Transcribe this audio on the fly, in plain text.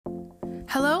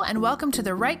Hello and welcome to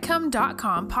the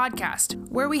WriteCome.com podcast,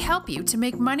 where we help you to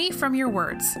make money from your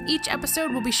words. Each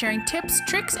episode will be sharing tips,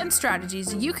 tricks, and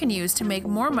strategies you can use to make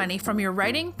more money from your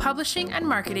writing, publishing, and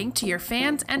marketing to your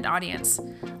fans and audience.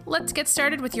 Let's get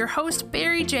started with your host,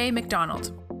 Barry J.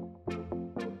 McDonald.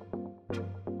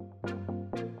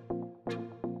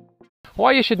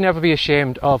 Why you should never be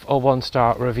ashamed of a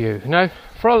one-star review. Now,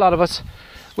 for a lot of us,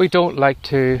 we don't like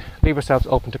to leave ourselves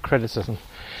open to criticism.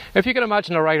 If you can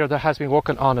imagine a writer that has been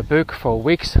working on a book for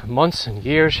weeks, months and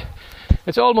years,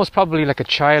 it's almost probably like a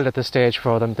child at this stage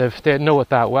for them. They know it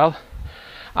that well.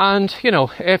 And,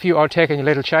 if you are taking a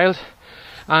little child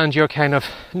and you're kind of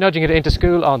nudging it into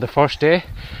school on the first day,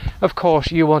 of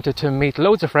course you wanted to meet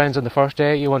loads of friends on the first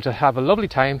day, you want to have a lovely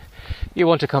time, you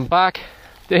want to come back,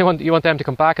 you want them to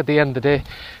come back at the end of the day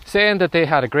saying that they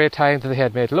had a great time, that they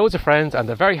had made loads of friends and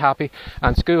they're very happy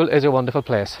and school is a wonderful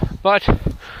place. But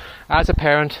as a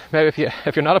parent, maybe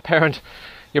if you're not a parent,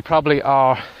 you probably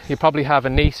have a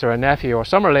niece or a nephew or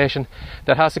some relation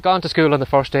that has gone to school on the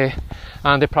first day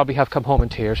and they probably have come home in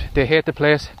tears. They hate the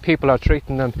place, people are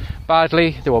treating them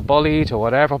badly, they were bullied or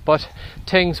whatever, but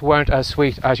things weren't as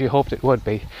sweet as you hoped it would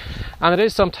be. And it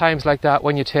is sometimes like that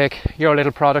when you take your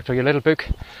little product or your little book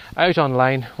out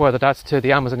online, whether that's to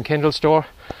the Amazon Kindle store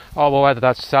or whether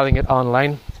that's selling it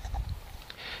online.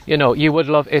 You would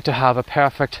love it to have a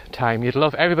perfect time. You'd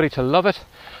love everybody to love it,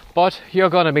 but you're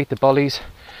going to meet the bullies.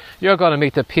 You're going to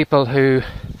meet the people who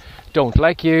don't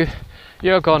like you.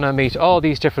 You're going to meet all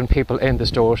these different people in the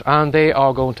stores and they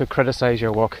are going to criticize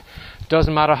your work.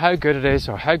 Doesn't matter how good it is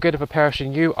or how good of a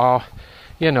person you are,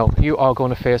 you are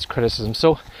going to face criticism.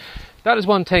 So that is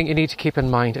one thing you need to keep in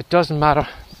mind. It doesn't matter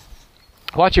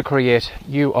what you create,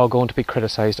 you are going to be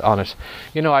criticised on it.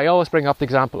 I always bring up the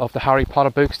example of the Harry Potter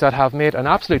books that have made an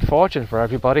absolute fortune for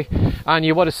everybody, and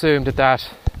you would assume that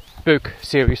book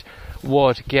series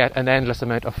would get an endless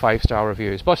amount of 5-star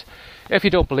reviews. But if you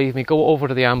don't believe me, go over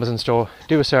to the Amazon store,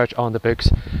 do a search on the books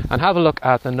and have a look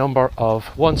at the number of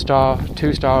 1-star,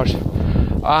 2 stars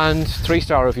and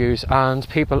 3-star reviews, and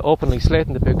people openly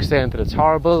slating the book, saying that it's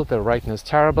horrible, the writing is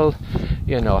terrible,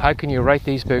 how can you write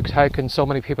these books, how can so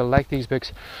many people like these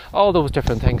books, all those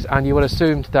different things. And you would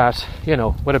assume that,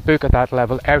 with a book at that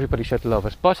level, everybody should love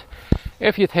it. But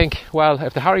if you think, well,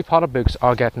 if the Harry Potter books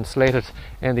are getting slated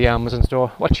in the Amazon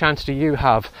store, what chance do you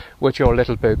have with your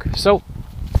little book? So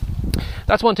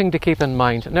that's one thing to keep in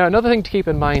mind. Now, another thing to keep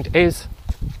in mind is,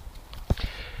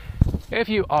 if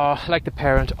you are like the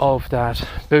parent of that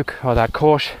book or that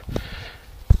course,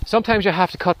 sometimes you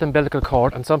have to cut the umbilical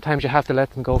cord and sometimes you have to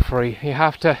let them go free. You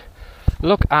have to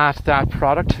look at that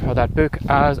product or that book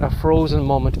as a frozen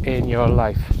moment in your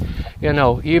life.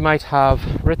 You might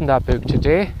have written that book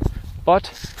today,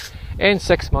 but in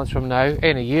 6 months from now,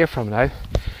 in a year from now,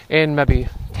 in maybe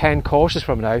 10 courses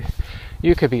from now,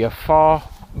 you could be a far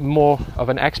more of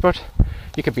an expert,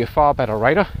 you could be a far better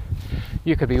writer,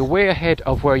 you could be way ahead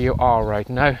of where you are right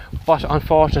now. But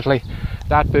unfortunately,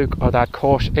 that book or that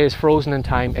course is frozen in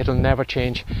time. It'll never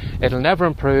change, it'll never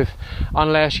improve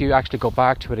unless you actually go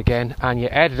back to it again and you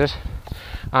edit it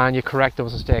and you correct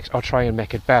those mistakes or try and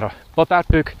make it better. But that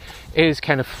book is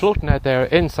kind of floating out there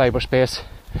in cyberspace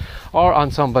or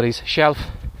on somebody's shelf,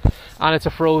 and it's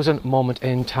a frozen moment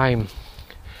in time.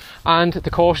 And the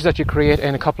courses that you create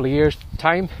in a couple of years'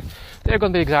 time, they're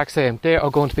going to be the exact same. They are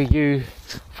going to be you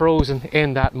frozen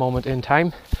in that moment in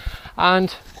time.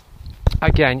 And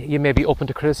again, you may be open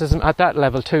to criticism at that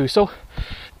level too. So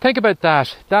think about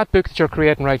that. That book that you're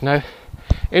creating right now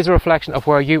is a reflection of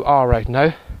where you are right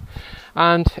now.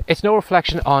 And it's no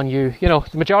reflection on you. The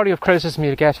majority of criticism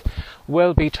you get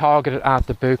will be targeted at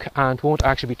the book and won't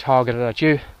actually be targeted at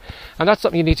you. And that's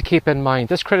something you need to keep in mind.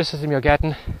 This criticism you're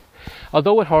getting,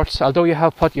 although it hurts, although you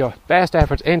have put your best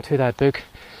efforts into that book,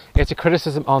 it's a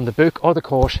criticism on the book or the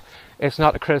course. It's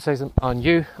not a criticism on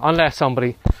you, unless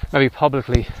somebody maybe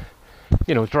publicly,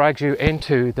 drags you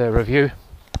into the review.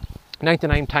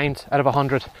 99 times out of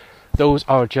 100, those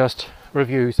are just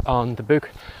reviews on the book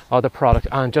or the product,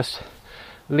 and just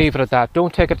leave it at that.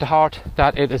 Don't take it to heart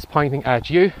that it is pointing at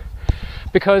you,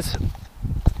 because,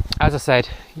 as I said,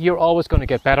 you're always going to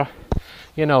get better.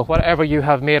 Whatever you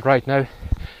have made right now,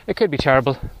 it could be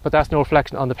terrible, but that's no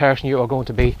reflection on the person you are going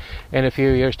to be in a few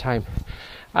years' time.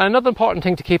 And another important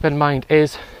thing to keep in mind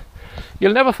is,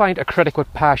 you'll never find a critic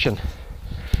with passion.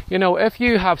 If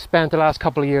you have spent the last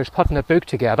couple of years putting a book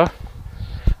together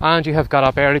and you have got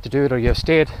up early to do it, or you have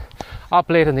stayed up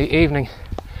late in the evening,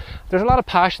 there's a lot of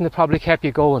passion that probably kept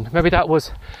you going. Maybe that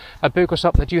was a book or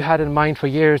something that you had in mind for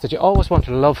years that you always wanted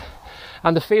to love,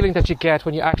 and the feeling that you get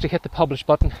when you actually hit the publish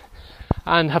button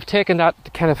and have taken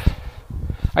that kind of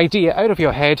idea out of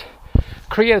your head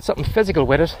created something physical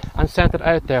with it and sent it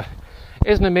out there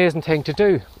is an amazing thing to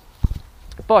do.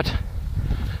 But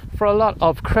for a lot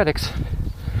of critics,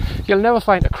 you'll never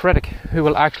find a critic who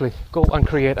will actually go and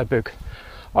create a book,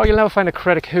 or you'll never find a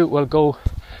critic who will go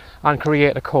and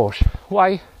create a course.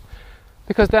 Why?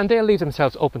 Because then they'll leave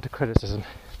themselves open to criticism.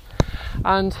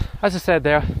 And as I said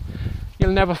there,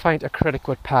 you'll never find a critic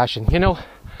with passion. You know,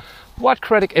 what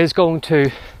critic is going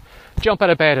to jump out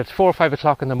of bed at 4 or 5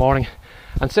 o'clock in the morning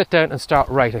and sit down and start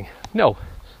writing? No,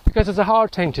 because it's a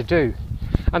hard thing to do.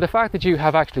 And the fact that you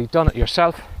have actually done it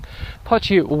yourself puts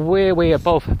you way, way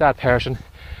above that person.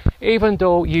 Even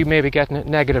though you may be getting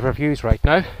negative reviews right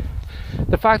now,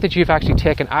 the fact that you've actually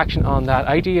taken action on that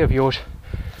idea of yours,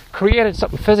 created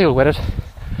something physical with it,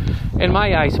 in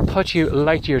my eyes puts you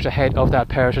light years ahead of that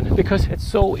person, because it's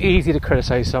so easy to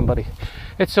criticize somebody.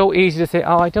 It's so easy to say,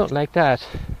 oh, I don't like that.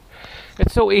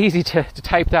 It's so easy to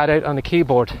type that out on the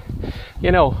keyboard,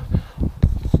 you know.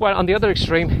 Well, on the other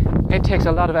extreme, it takes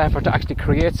a lot of effort to actually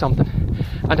create something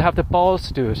and to have the balls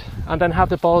to do it, and then have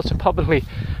the balls to publicly,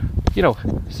 you know,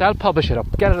 self-publish it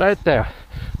up, get it out there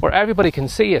where everybody can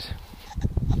see it.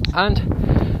 And,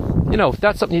 you know,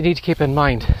 that's something you need to keep in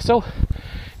mind. So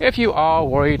if you are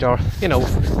worried, or, you know,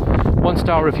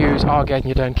 1-star reviews are getting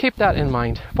you down, keep that in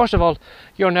mind. First of all,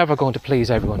 you're never going to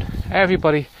please everyone.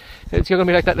 Everybody, you're going to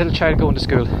be like that little child going to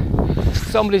school.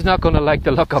 Somebody's not going to like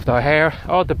the look of their hair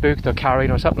or the book they're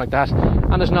carrying or something like that,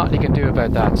 and there's nothing you can do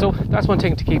about that. So that's one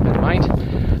thing to keep in mind.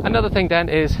 Another thing then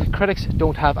is critics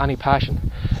don't have any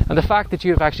passion, and the fact that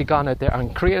you've actually gone out there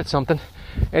and created something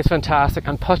is fantastic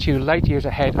and puts you light years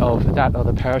ahead of that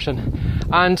other person.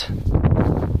 And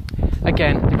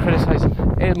again, the criticism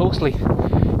mostly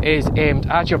is aimed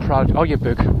at your product or your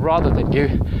book rather than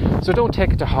you, so don't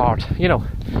take it to heart. You know,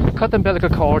 cut the umbilical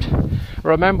cord.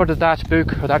 Remember that that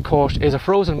book or that course is a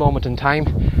frozen moment in time.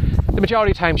 The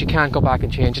majority of times you can't go back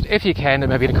and change it. If you can, then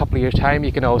maybe in a couple of years' time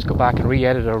you can always go back and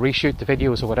re-edit or reshoot the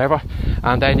videos or whatever,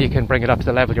 and then you can bring it up to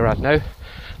the level you're at now.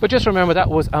 But just remember that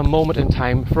was a moment in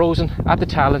time, frozen at the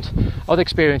talent or the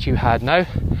experience you had now,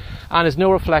 and is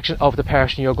no reflection of the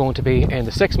person you're going to be in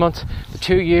the 6 months, the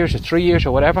 2 years, the 3 years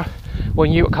or whatever,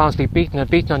 when you are constantly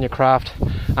beating on your craft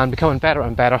and becoming better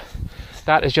and better.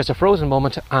 That is just a frozen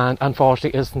moment, and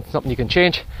unfortunately isn't something you can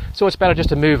change. So it's better just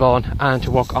to move on and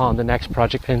to work on the next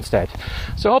project instead.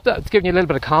 So I hope that's given you a little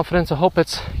bit of confidence. I hope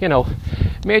it's, you know,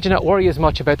 made you not worry as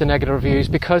much about the negative reviews,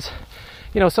 because,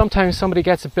 you know, sometimes somebody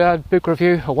gets a bad book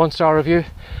review, a 1-star review,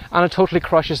 and it totally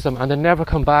crushes them and they never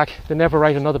come back, they never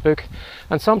write another book.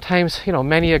 And sometimes, you know,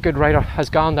 many a good writer has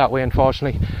gone that way,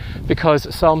 unfortunately, because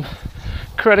some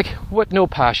critic with no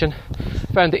passion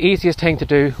found the easiest thing to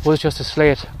do was just to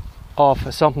slate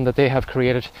off something that they have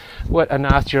created with a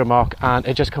nasty remark, and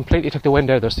it just completely took the wind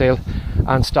out of their sail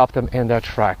and stopped them in their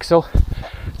track. So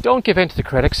don't give in to the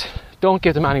critics, don't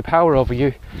give them any power over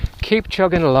you. Keep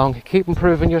chugging along, keep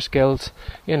improving your skills,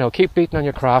 you know, keep beating on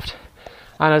your craft.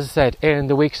 And as I said, in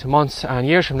the weeks, months and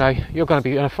years from now, you're going to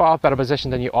be in a far better position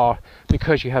than you are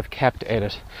because you have kept in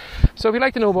it. So if you'd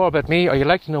like to know more about me, or you'd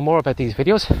like to know more about these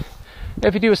videos,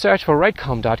 if you do a search for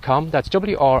writecome.com, that's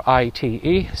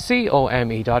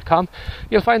WRITECOME.com,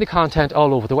 you'll find the content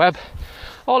all over the web,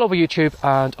 all over YouTube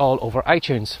and all over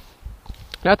iTunes.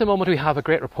 Now at the moment we have a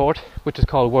great report which is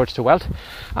called Words to Wealth,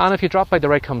 and if you drop by the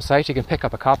Writecome site you can pick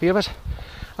up a copy of it,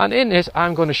 and in it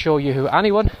I'm going to show you how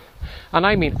anyone, and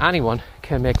I mean anyone,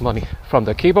 can make money from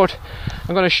their keyboard.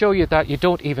 I'm going to show you that you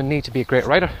don't even need to be a great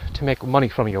writer to make money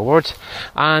from your words,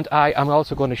 and I am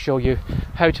also going to show you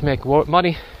how to make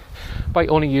money by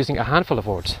only using a handful of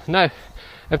words. Now,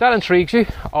 if that intrigues you,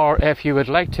 or if you would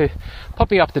like to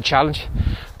put me up to the challenge,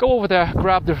 go over there,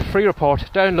 grab the free report,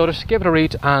 download it, give it a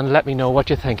read, and let me know what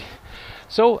you think.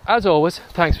 So, as always,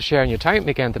 thanks for sharing your time with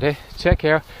me again today. Take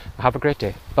care, and have a great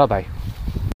day. Bye-bye.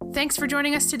 Thanks for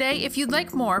joining us today. If you'd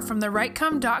like more from the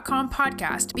writecome.com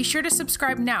podcast, be sure to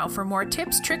subscribe now for more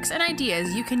tips, tricks, and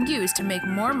ideas you can use to make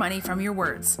more money from your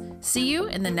words. See you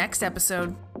in the next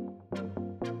episode.